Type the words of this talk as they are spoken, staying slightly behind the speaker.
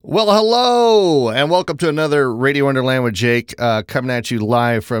Well, hello, and welcome to another Radio Wonderland with Jake, coming at you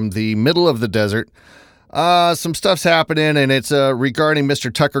live from the middle of the desert. Some stuff's happening, and it's regarding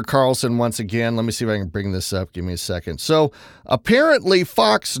Mr. Tucker Carlson once again. Let me see if I can bring this up. Give me a second. So, apparently,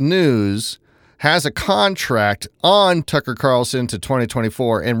 Fox News has a contract on Tucker Carlson to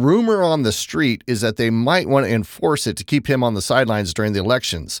 2024, and rumor on the street is that they might want to enforce it to keep him on the sidelines during the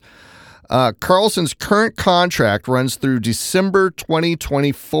elections. Carlson's current contract runs through December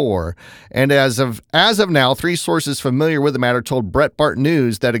 2024, and as of now, three sources familiar with the matter told Breitbart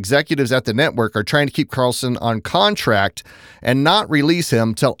News that executives at the network are trying to keep Carlson on contract and not release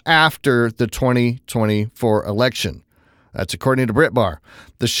him till after the 2024 election. That's according to Breitbart.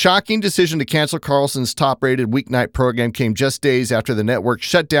 The shocking decision to cancel Carlson's top-rated weeknight program came just days after the network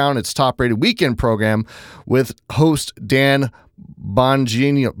shut down its top-rated weekend program with host Dan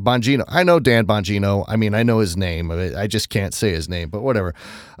Bongino. I know Dan Bongino. I mean, I know his name. I just can't say his name, but whatever.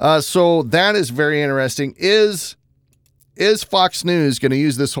 So that is very interesting. Is Fox News going to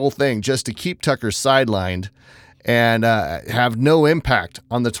use this whole thing just to keep Tucker sidelined and have no impact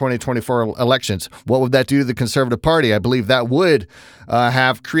on the 2024 elections? What would that do to the Conservative Party? I believe that would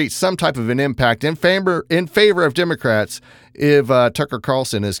create some type of an impact in favor of Democrats if Tucker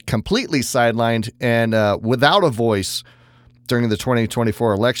Carlson is completely sidelined and without a voice during the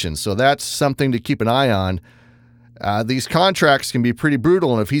 2024 election. So that's something to keep an eye on. These contracts can be pretty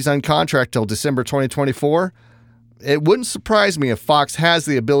brutal, and if he's on contract till December 2024, it wouldn't surprise me if Fox has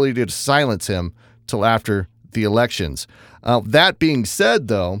the ability to silence him till after the elections. That being said,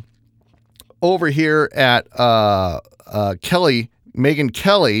 though, over here at Megyn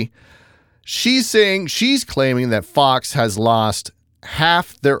Kelly, she's claiming that Fox has lost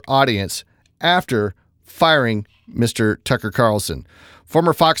half their audience after firing Mr. Tucker Carlson.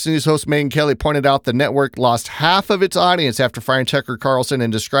 Former Fox News host Megyn Kelly pointed out the network lost half of its audience after firing Tucker Carlson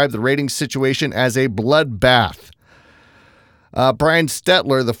and described the ratings situation as a bloodbath. Brian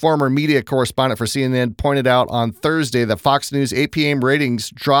Stetler, the former media correspondent for CNN, pointed out on Thursday that Fox News 8 p.m. ratings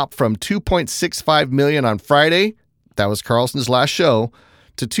dropped from 2.65 million on Friday, that was Carlson's last show,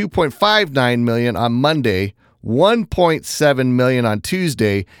 to 2.59 million on Monday, 1.7 million on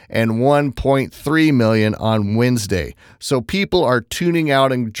Tuesday, and 1.3 million on Wednesday. So people are tuning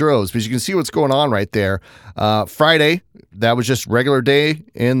out in droves, because you can see what's going on right there. Friday, that was just regular day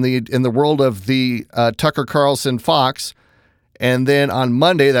in the world of the Tucker Carlson Fox. And then on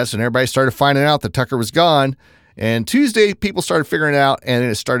Monday, that's when everybody started finding out that Tucker was gone. And Tuesday, people started figuring it out, and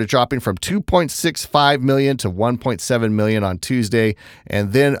it started dropping from 2.65 million to 1.7 million on Tuesday.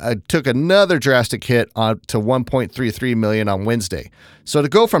 And then it took another drastic hit to 1.33 million on Wednesday. So to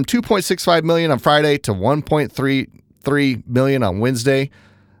go from 2.65 million on Friday to 1.33 million on Wednesday,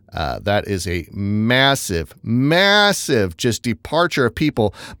 that is a massive just departure of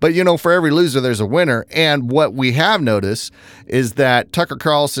people. But, for every loser, there's a winner. And what we have noticed is that Tucker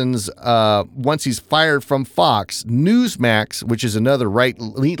Carlson's, once he's fired from Fox, Newsmax, which is another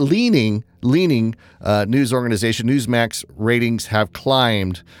right-leaning news organization, Newsmax ratings have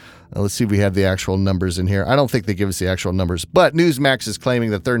climbed. Let's see if we have the actual numbers in here. I don't think they give us the actual numbers, but Newsmax is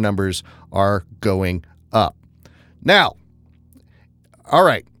claiming that their numbers are going up. Now, all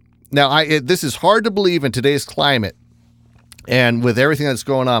right. Now, this is hard to believe in today's climate and with everything that's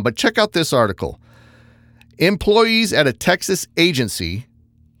going on, but check out this article. Employees at a Texas agency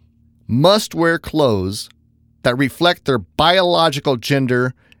must wear clothes that reflect their biological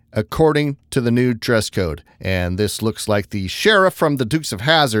gender according to the new dress code. And this looks like the sheriff from the Dukes of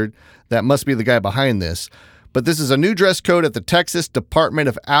Hazzard. That must be the guy behind this. But this is a new dress code at the Texas Department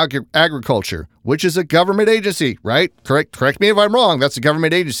of Agriculture, which is a government agency, right? Correct me if I'm wrong. That's a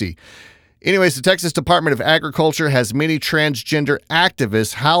government agency. Anyways, the Texas Department of Agriculture has many transgender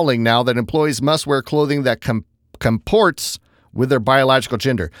activists howling now that employees must wear clothing that comports with their biological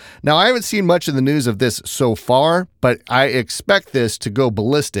gender. Now, I haven't seen much in the news of this so far, but I expect this to go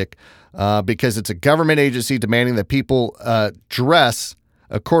ballistic because it's a government agency demanding that people dress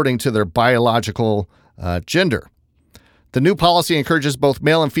according to their biological gender. The new policy encourages both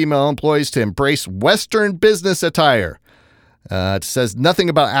male and female employees to embrace Western business attire. It says nothing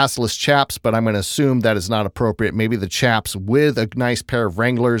about assless chaps, but I'm going to assume that is not appropriate. Maybe the chaps with a nice pair of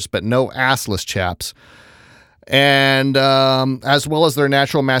Wranglers, but no assless chaps. And as well as their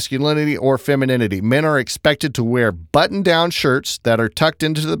natural masculinity or femininity. Men are expected to wear button-down shirts that are tucked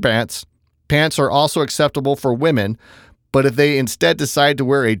into the pants. Pants are also acceptable for women, but if they instead decide to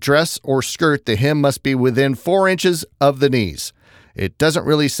wear a dress or skirt, the hem must be within 4 inches of the knees. It doesn't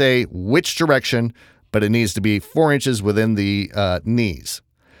really say which direction, but it needs to be 4 inches within the knees.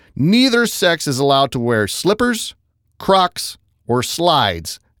 Neither sex is allowed to wear slippers, Crocs, or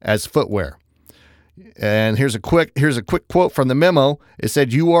slides as footwear. And here's a quick quote from the memo. It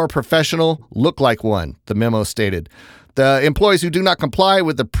said, "You are a professional, look like one," the memo stated. "The employees who do not comply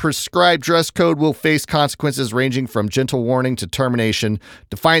with the prescribed dress code will face consequences ranging from gentle warning to termination.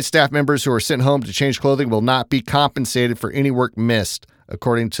 Defiant staff members who are sent home to change clothing will not be compensated for any work missed,"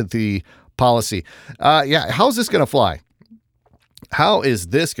 according to the policy. How is this going to fly? How is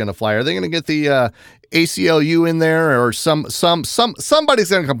this going to fly? Are they going to get the ACLU in there, or somebody's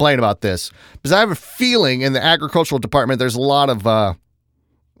going to complain about this? Because I have a feeling in the agricultural department there's a lot of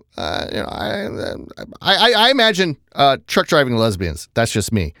I imagine truck driving lesbians. That's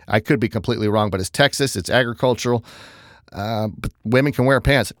just me. I could be completely wrong, but it's Texas. It's agricultural. But women can wear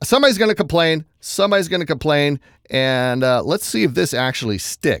pants. Somebody's going to complain. And let's see if this actually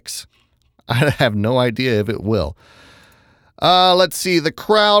sticks. I have no idea if it will. Let's see. The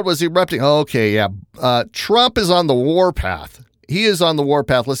crowd was erupting. Okay, yeah. Trump is on the warpath. He is on the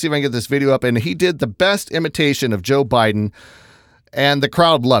warpath. Let's see if I can get this video up. And he did the best imitation of Joe Biden, and the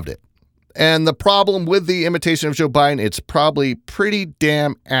crowd loved it. And the problem with the imitation of Joe Biden, it's probably pretty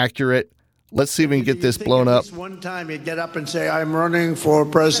damn accurate. Let's see if we can get this blown up. One time he'd get up and say, "I'm running for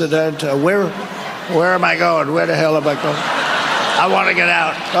president." Where am I going? Where the hell am I going? I want to get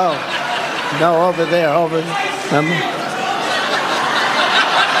out. Oh, no, over there.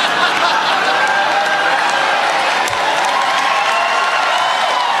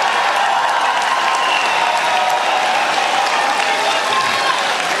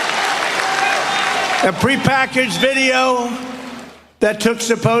 A prepackaged video that took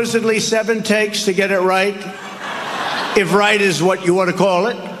supposedly 7 takes to get it right, if right is what you want to call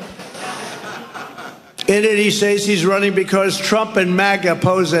it. In it, he says he's running because Trump and MAGA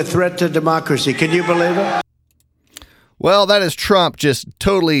pose a threat to democracy. Can you believe it? Well, that is Trump just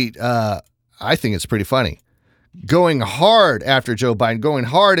totally, I think it's pretty funny, going hard after Joe Biden, going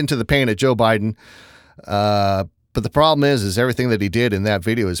hard into the paint at Joe Biden. But the problem is everything that he did in that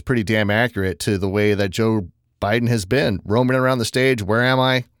video is pretty damn accurate to the way that Joe Biden has been roaming around the stage. Where am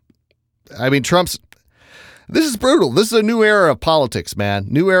I? I mean, this is brutal. This is a new era of politics, man.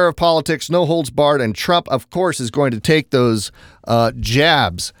 New era of politics, no holds barred. And Trump, of course, is going to take those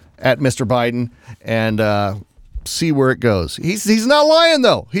jabs at Mr. Biden and see where it goes. He's not lying,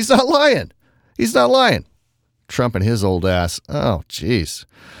 though. He's not lying. Trump and his old ass. Oh, jeez.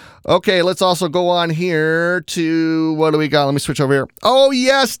 Okay, let's also go on here to, what do we got? Let me switch over here. Oh,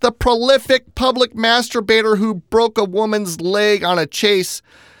 yes, the prolific public masturbator who broke a woman's leg on a chase.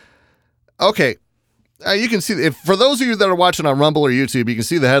 Okay, you can see, for those of you that are watching on Rumble or YouTube, you can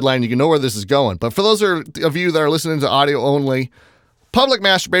see the headline. You can know where this is going. But for those of you that are listening to audio only, public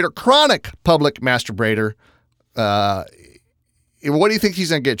masturbator, chronic public masturbator, what do you think he's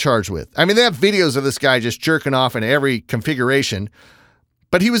going to get charged with? I mean, they have videos of this guy just jerking off in every configuration.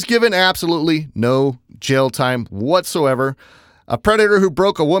 But he was given absolutely no jail time whatsoever. A predator who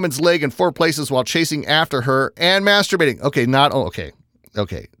broke a woman's leg in 4 places while chasing after her and masturbating.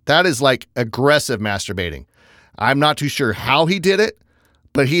 Okay. That is like aggressive masturbating. I'm not too sure how he did it,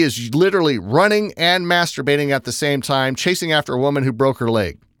 but he is literally running and masturbating at the same time, chasing after a woman who broke her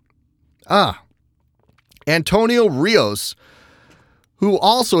leg. Antonio Rios, who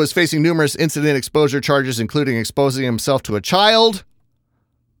also is facing numerous incident exposure charges, including exposing himself to a child.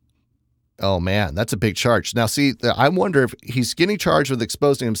 Oh, man, that's a big charge. Now, see, I wonder if he's getting charged with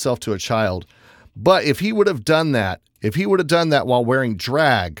exposing himself to a child. But if he would have done that, while wearing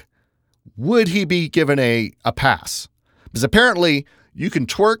drag, would he be given a pass? Because apparently you can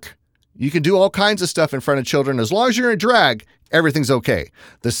twerk, you can do all kinds of stuff in front of children. As long as you're in drag, everything's okay.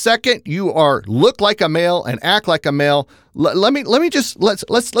 The second you look like a male and act like a male,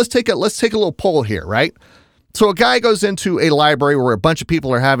 let's take a little poll here, right? So a guy goes into a library where a bunch of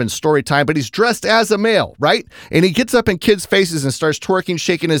people are having story time, but he's dressed as a male, right? And he gets up in kids' faces and starts twerking,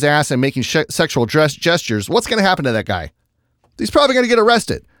 shaking his ass, and making sexual gestures. What's going to happen to that guy? He's probably going to get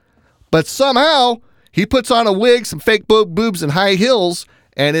arrested. But somehow he puts on a wig, some fake boobs, and high heels,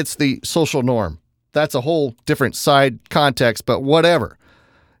 and it's the social norm. That's a whole different side context, but whatever.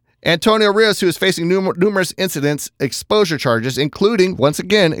 Antonio Rios, who is facing numerous incidents, exposure charges, including, once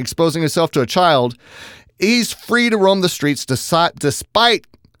again, exposing himself to a child. He's free to roam the streets despite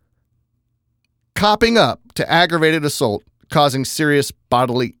copping up to aggravated assault causing serious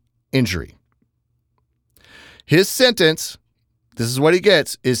bodily injury. His sentence, this is what he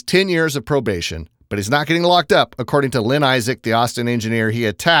gets, is 10 years of probation, but he's not getting locked up, according to Lynn Isaac, the Austin engineer he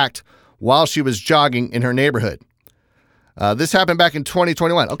attacked while she was jogging in her neighborhood. This happened back in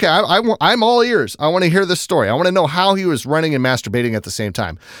 2021. Okay, I'm all ears. I want to hear this story. I want to know how he was running and masturbating at the same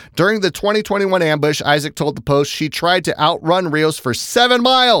time. During the 2021 ambush, Isaac told the Post she tried to outrun Rios for 7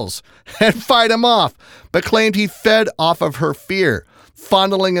 miles and fight him off, but claimed he fed off of her fear,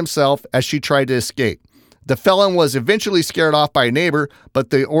 fondling himself as she tried to escape. The felon was eventually scared off by a neighbor,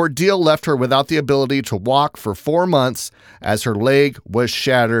 but the ordeal left her without the ability to walk for 4 months as her leg was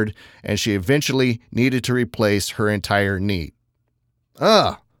shattered and she eventually needed to replace her entire knee. It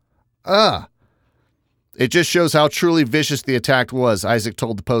just shows how truly vicious the attack was, Isaac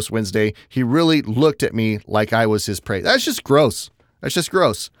told the Post Wednesday. He really looked at me like I was his prey. That's just gross. But,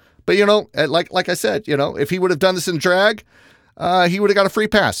 like I said, if he would have done this in drag, he would have got a free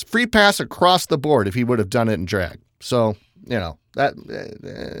pass across the board if he would have done it in drag. So, for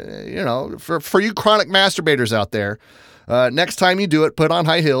you chronic masturbators out there, next time you do it, put on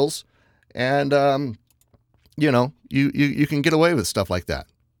high heels and, you can get away with stuff like that.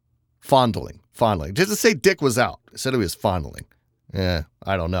 Fondling. Just to say dick was out. It said he was fondling. I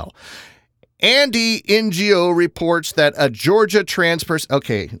don't know. Andy NGO reports that a Georgia trans person...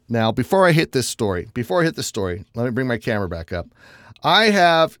 Okay, now, before I hit the story, let me bring my camera back up. I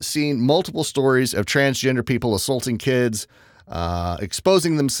have seen multiple stories of transgender people assaulting kids,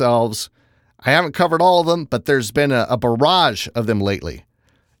 exposing themselves. I haven't covered all of them, but there's been a barrage of them lately.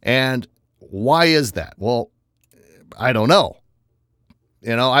 And why is that? Well, I don't know.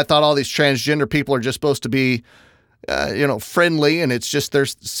 I thought all these transgender people are just supposed to be... friendly, and it's just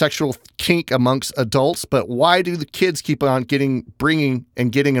there's sexual kink amongst adults. But why do the kids keep on getting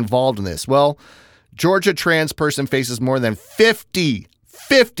involved in this? Well, Georgia trans person faces more than 50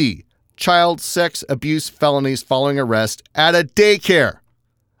 child sex abuse felonies following arrest at a daycare.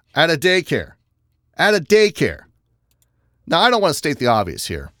 Now, I don't want to state the obvious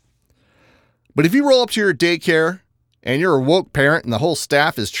here, but if you roll up to your daycare and you're a woke parent and the whole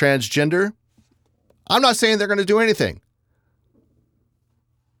staff is transgender, I'm not saying they're going to do anything.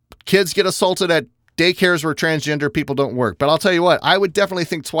 Kids get assaulted at daycares where transgender people don't work. But I'll tell you what, I would definitely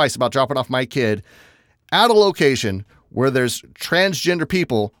think twice about dropping off my kid at a location where there's transgender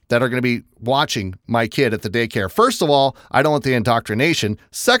people that are going to be watching my kid at the daycare. First of all, I don't want the indoctrination.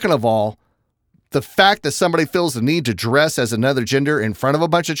 Second of all, the fact that somebody feels the need to dress as another gender in front of a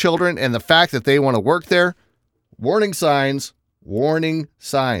bunch of children and the fact that they want to work there, warning signs.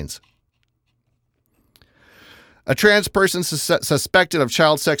 A trans person suspected of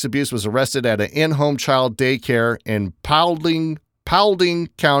child sex abuse was arrested at an in-home child daycare in Paulding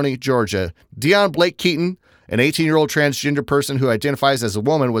County, Georgia. Dion Blake Keaton, an 18-year-old transgender person who identifies as a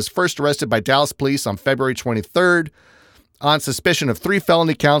woman, was first arrested by Dallas police on February 23rd on suspicion of 3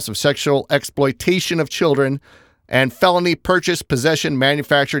 felony counts of sexual exploitation of children and felony purchase, possession,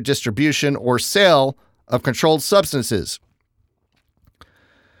 manufacture, distribution, or sale of controlled substances.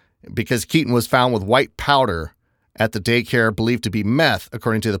 Because Keaton was found with white powder at the daycare believed to be meth,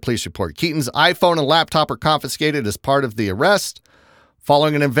 according to the police report. Keaton's iPhone and laptop were confiscated as part of the arrest.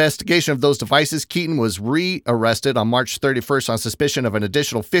 Following an investigation of those devices, Keaton was re-arrested on March 31st on suspicion of an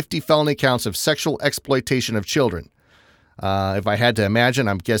additional 50 felony counts of sexual exploitation of children. If I had to imagine,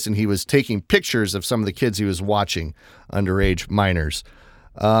 I'm guessing he was taking pictures of some of the kids he was watching, underage minors.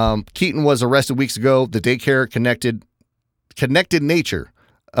 Keaton was arrested weeks ago. The daycare connected nature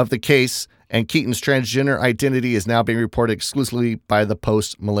of the case and Keaton's transgender identity is now being reported exclusively by the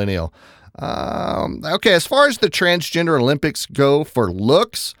Post-Millennial. Okay, as far as the transgender Olympics go for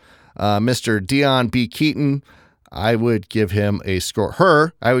looks, Mr. Dion B. Keaton, I would give him a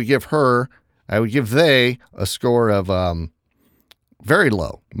score. I would give they a score of very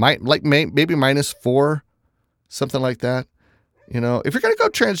low, maybe -4, something like that. If you're going to go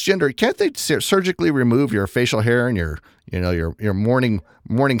transgender, can't they surgically remove your facial hair and your morning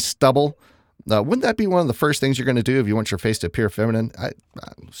stubble? Wouldn't that be one of the first things you're going to do if you want your face to appear feminine? I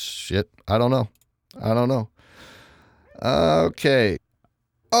don't know. Okay,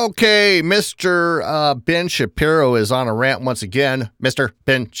 Mr. Ben Shapiro is on a rant once again. Mr.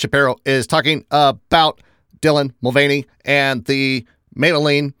 Ben Shapiro is talking about Dylan Mulvaney and the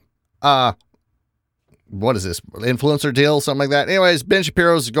Maybelline, what is this, influencer deal, something like that. Anyways, Ben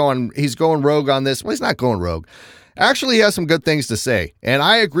Shapiro's going rogue on this. Well, he's not going rogue. Actually, he has some good things to say. And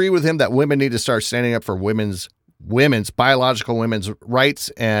I agree with him that women need to start standing up for women's biological women's rights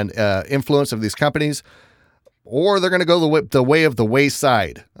and influence of these companies, or they're going to go the way of the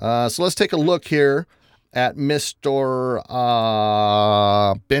wayside. So let's take a look here at Mr.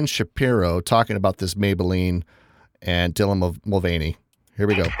 Ben Shapiro talking about this Maybelline and Dylan Mulvaney. Here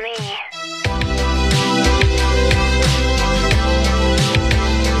we go.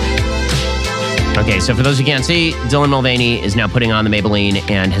 Okay, so for those who can't see, Dylan Mulvaney is now putting on the Maybelline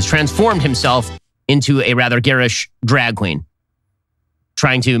and has transformed himself into a rather garish drag queen,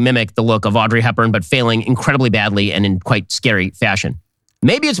 trying to mimic the look of Audrey Hepburn, but failing incredibly badly and in quite scary fashion.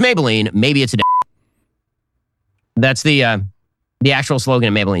 Maybe it's Maybelline, maybe it's a That's the actual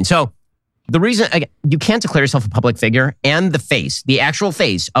slogan of Maybelline. So the reason, again, you can't declare yourself a public figure and the actual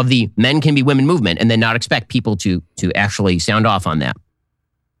face of the men can be women movement and then not expect people to actually sound off on that.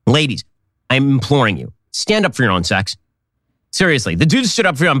 Ladies, I'm imploring you, stand up for your own sex. Seriously, the dudes stood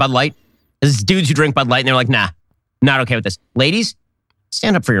up for you on Bud Light. There's dudes who drink Bud Light and they're like, nah, not okay with this. Ladies,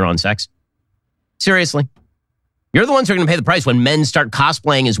 stand up for your own sex. Seriously. You're the ones who are going to pay the price when men start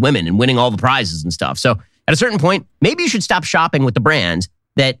cosplaying as women and winning all the prizes and stuff. So at a certain point, maybe you should stop shopping with the brands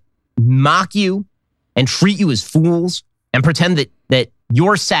that mock you and treat you as fools and pretend that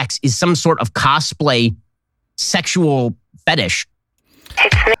your sex is some sort of cosplay sexual fetish.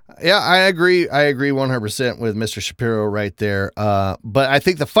 Yeah, I agree 100% with Mr. Shapiro right there. But I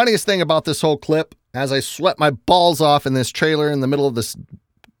think the funniest thing about this whole clip, as I sweat my balls off in this trailer in the middle of this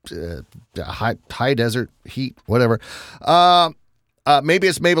high desert heat, whatever. Maybe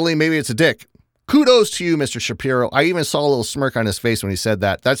it's Maybelline, maybe it's a dick. Kudos to you, Mr. Shapiro. I even saw a little smirk on his face when he said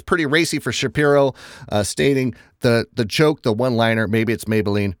that. That's pretty racy for Shapiro, stating the joke, the one-liner, maybe it's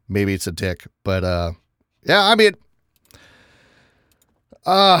Maybelline, maybe it's a dick. But, yeah, I mean,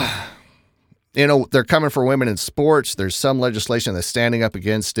 they're coming for women in sports. There's some legislation that's standing up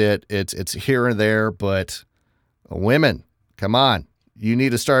against it. It's here and there, but women, come on. You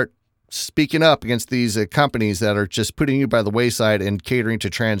need to start speaking up against these companies that are just putting you by the wayside and catering to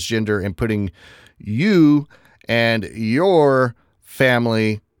transgender and putting you and your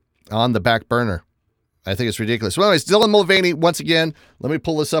family on the back burner. I think it's ridiculous. Well, anyways, Dylan Mulvaney, once again, let me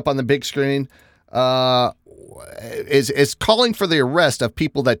pull this up on the big screen, is calling for the arrest of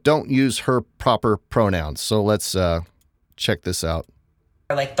people that don't use her proper pronouns. So let's check this out.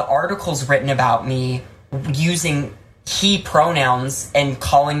 Like the articles written about me using he pronouns and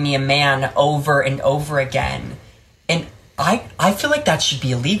calling me a man over and over again. And I feel like that should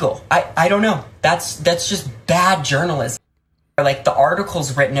be illegal. I don't know. That's just bad journalism. Like the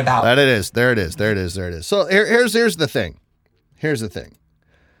articles written about. That it is. There it is. So here's the thing.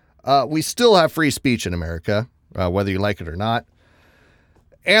 We still have free speech in America, whether you like it or not.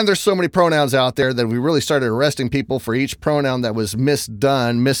 And there's so many pronouns out there that we really started arresting people for each pronoun that was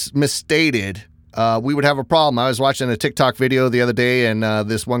misstated. We would have a problem. I was watching a TikTok video the other day, and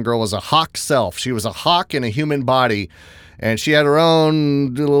this one girl was a hawk self. She was a hawk in a human body, and she had her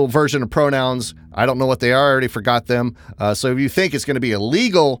own little version of pronouns. I don't know what they are. I already forgot them. So if you think it's going to be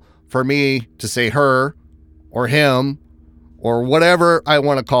illegal for me to say her or him or whatever I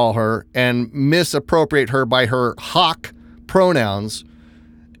want to call her and misappropriate her by her hawk pronouns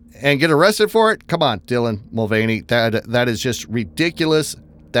and get arrested for it, come on, Dylan Mulvaney. That is just ridiculous.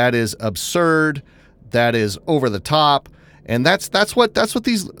 That is absurd. That is over the top. And that's what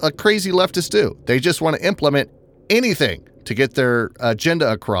these crazy leftists do. They just want to implement anything to get their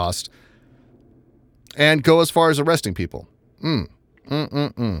agenda across and go as far as arresting people.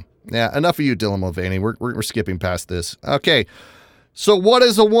 Yeah, enough of you, Dylan Mulvaney. We're skipping past this. Okay, so what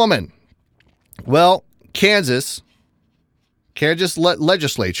is a woman? Well, Kansas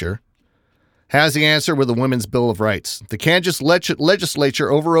Legislature has the answer with the Women's Bill of Rights. The Kansas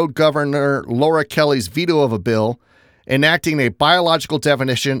Legislature overrode Governor Laura Kelly's veto of a bill enacting a biological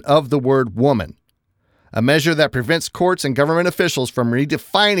definition of the word woman, a measure that prevents courts and government officials from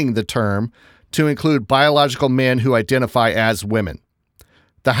redefining the term to include biological men who identify as women.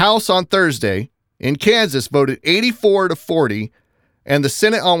 The House on Thursday in Kansas voted 84-40, and the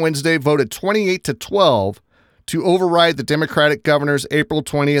Senate on Wednesday voted 28-12 to override the Democratic governor's April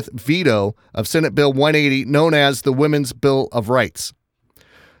 20th veto of Senate Bill 180, known as the Women's Bill of Rights.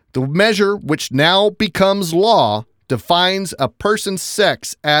 The measure, which now becomes law, defines a person's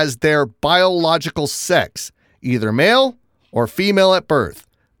sex as their biological sex, either male or female at birth,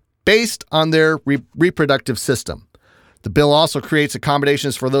 based on their reproductive system. The bill also creates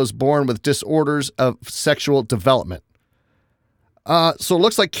accommodations for those born with disorders of sexual development. So it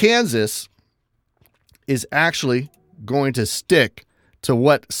looks like Kansas is actually going to stick to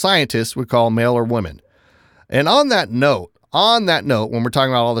what scientists would call male or women. And on that note, when we're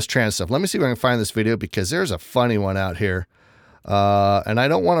talking about all this trans stuff, let me see if I can find this video because there's a funny one out here. And I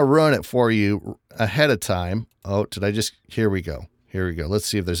don't want to ruin it for you ahead of time. Oh, here we go. Let's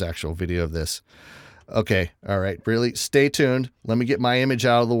see if there's actual video of this. Okay. All right. Really stay tuned. Let me get my image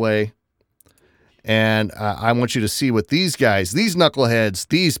out of the way. And I want you to see what these guys, these knuckleheads,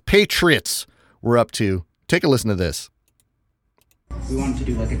 these patriots were up to. Take a listen to this. We wanted to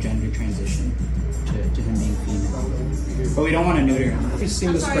do like a gender transition to him being female. But we don't want to neuter him. I'm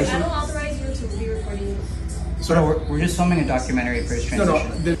sorry, I don't authorize you to be recording you. So no, we're just filming a documentary for his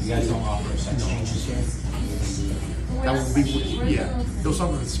transition. You guys don't offer sex changes here? That would be, yeah. Those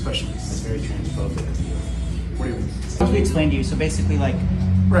are the specialists. That's very transphobic. What do you mean? As we explained to you, so basically like,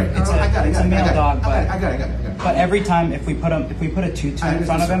 right. It's a male dog, but I got it. But every time if we put a tutu in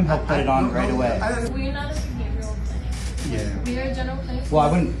front of him, he'll put it on right away. We're not a behavioral clinic. Yeah. We are a general clinic. Well,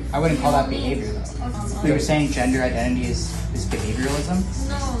 I wouldn't call that behavior though. You were saying gender identity is behavioralism?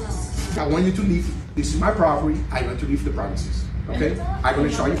 No. I want you to leave. This is my property. I want to leave the premises. Okay? I'm going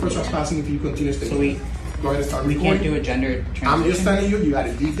to show you for trespassing if you continue staying. So go ahead and start we recording. can't do a gender transition? I'm just telling you, you got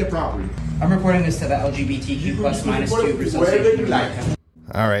to leave the property. I'm reporting this to the LGBTQ plus minus 2 Association of America.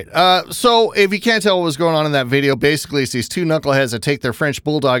 All right. So if you can't tell what was going on in that video, basically it's these two knuckleheads that take their French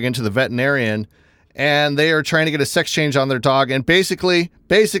bulldog into the veterinarian, and they are trying to get a sex change on their dog, and basically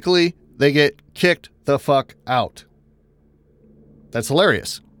they get kicked the fuck out. That's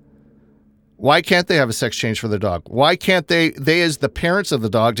hilarious. Why can't they have a sex change for their dog? Why can't they as the parents of the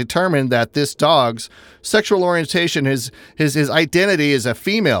dog, determine that this dog's sexual orientation, his identity is a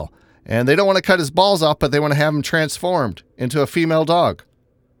female, and they don't want to cut his balls off, but they want to have him transformed into a female dog?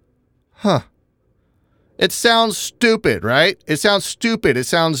 Huh. It sounds stupid, right? It sounds stupid. It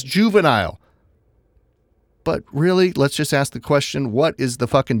sounds juvenile. But really, let's just ask the question, what is the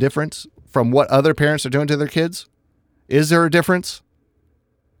fucking difference from what other parents are doing to their kids? Is there a difference?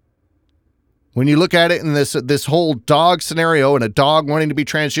 When you look at it in this whole dog scenario, and a dog wanting to be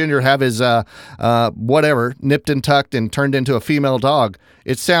transgender, have his whatever nipped and tucked and turned into a female dog,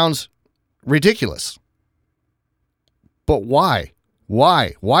 it sounds ridiculous. But why?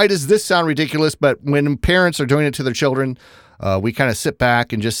 Why does this sound ridiculous? But when parents are doing it to their children, we kind of sit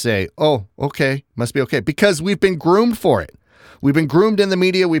back and just say, "Oh, okay, must be okay," because we've been groomed for it. We've been groomed in the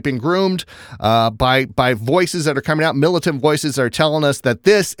media. We've been groomed by voices that are coming out, militant voices that are telling us that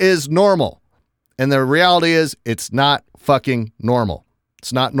this is normal. And the reality is, it's not fucking normal.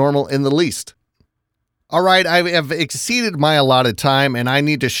 It's not normal in the least. All right, I have exceeded my allotted time, and I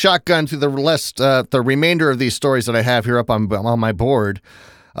need to shotgun through the remainder of these stories that I have here up on my board.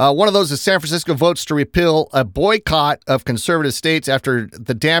 One of those is San Francisco votes to repeal a boycott of conservative states after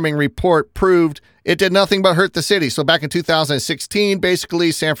the damning report proved it did nothing but hurt the city. So back in 2016,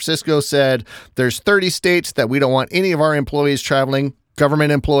 basically, San Francisco said there's 30 states that we don't want any of our employees traveling,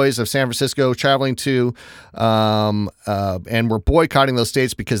 government employees of San Francisco traveling to, and we're boycotting those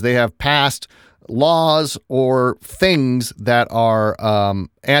states because they have passed laws or things that are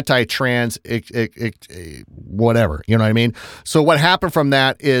anti-trans, whatever, you know what I mean? So what happened from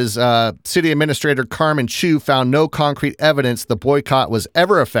that is City Administrator Carmen Chu found no concrete evidence the boycott was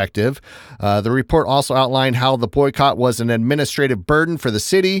ever effective. The report also outlined how the boycott was an administrative burden for the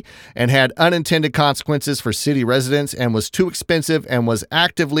city and had unintended consequences for city residents and was too expensive and was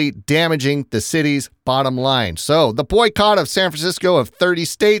actively damaging the city's bottom line. So the boycott of San Francisco of 30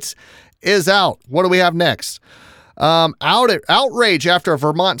 states is out. What do we have next? Outrage after a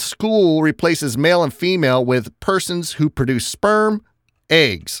Vermont school replaces male and female with persons who produce sperm,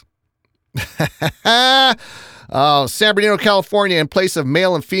 eggs. San Bernardino, California, in place of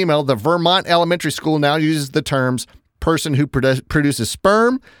male and female, the Vermont elementary school now uses the terms person who produces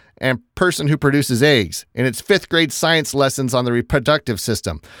sperm and person who produces eggs in its 5th grade science lessons on the reproductive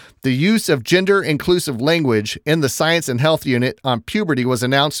system. The use of gender-inclusive language in the science and health unit on puberty was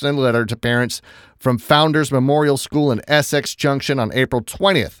announced in a letter to parents from Founders Memorial School in Essex Junction on April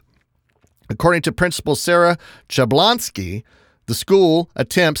 20th. According to Principal Sarah Jablonski, the school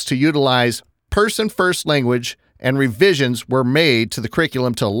attempts to utilize person-first language and revisions were made to the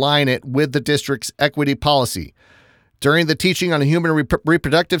curriculum to align it with the district's equity policy. During the teaching on human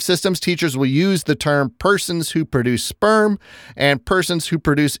reproductive systems, teachers will use the term persons who produce sperm and persons who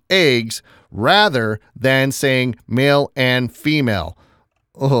produce eggs rather than saying male and female.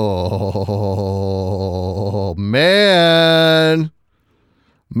 Oh, man.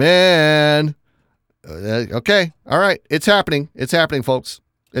 Okay. All right. It's happening. It's happening, folks.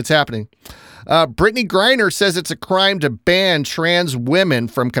 It's happening. Brittany Griner says it's a crime to ban trans women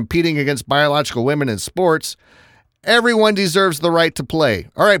from competing against biological women in sports. Everyone deserves the right to play.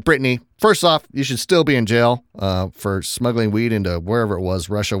 All right, Brittany. First off, you should still be in jail for smuggling weed into wherever it was,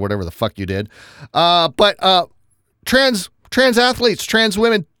 Russia, whatever the fuck you did. But trans athletes, trans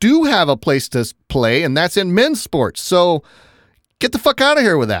women do have a place to play, and that's in men's sports. So get the fuck out of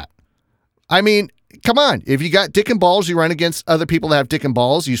here with that. I mean, come on. If you got dick and balls, you run against other people that have dick and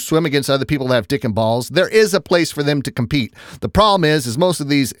balls. You swim against other people that have dick and balls. There is a place for them to compete. The problem is most of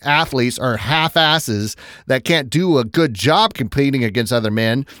these athletes are half-asses that can't do a good job competing against other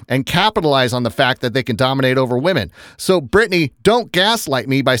men and capitalize on the fact that they can dominate over women. So, Brittany, don't gaslight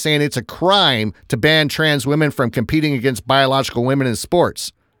me by saying it's a crime to ban trans women from competing against biological women in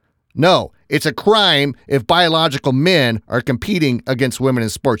sports. No, it's a crime if biological men are competing against women in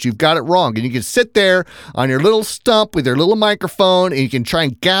sports. You've got it wrong. And you can sit there on your little stump with your little microphone and you can try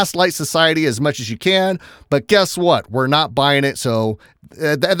and gaslight society as much as you can. But guess what? We're not buying it. So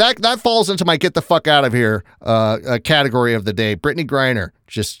that falls into my get the fuck out of here category of the day. Brittany Griner,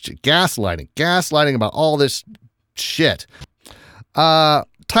 just gaslighting about all this shit.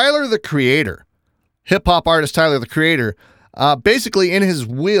 Tyler, the Creator, hip hop artist Tyler, the Creator, basically in his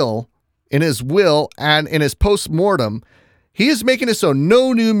will and in his post-mortem, he is making it so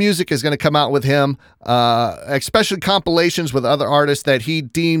no new music is going to come out with him, especially compilations with other artists that he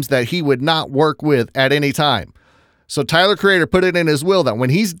deems that he would not work with at any time. So Tyler Creator put it in his will that when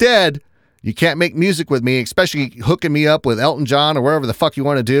he's dead, you can't make music with me, especially hooking me up with Elton John or wherever the fuck you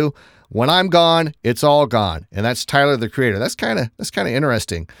want to do. When I'm gone, it's all gone. And that's Tyler, the Creator. That's kind of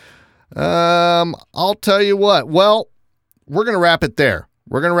interesting. I'll tell you what. Well, we're going to wrap it there.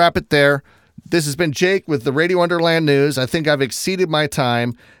 This has been Jake with the Radio Underland News. I think I've exceeded my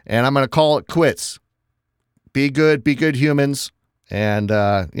time, and I'm going to call it quits. Be good humans. And,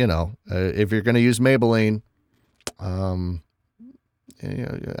 if you're going to use Maybelline, I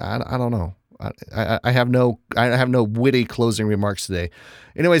don't know. I have no witty closing remarks today.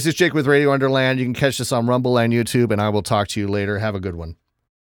 Anyways, it's Jake with Radio Underland. You can catch this on Rumble and YouTube, and I will talk to you later. Have a good one.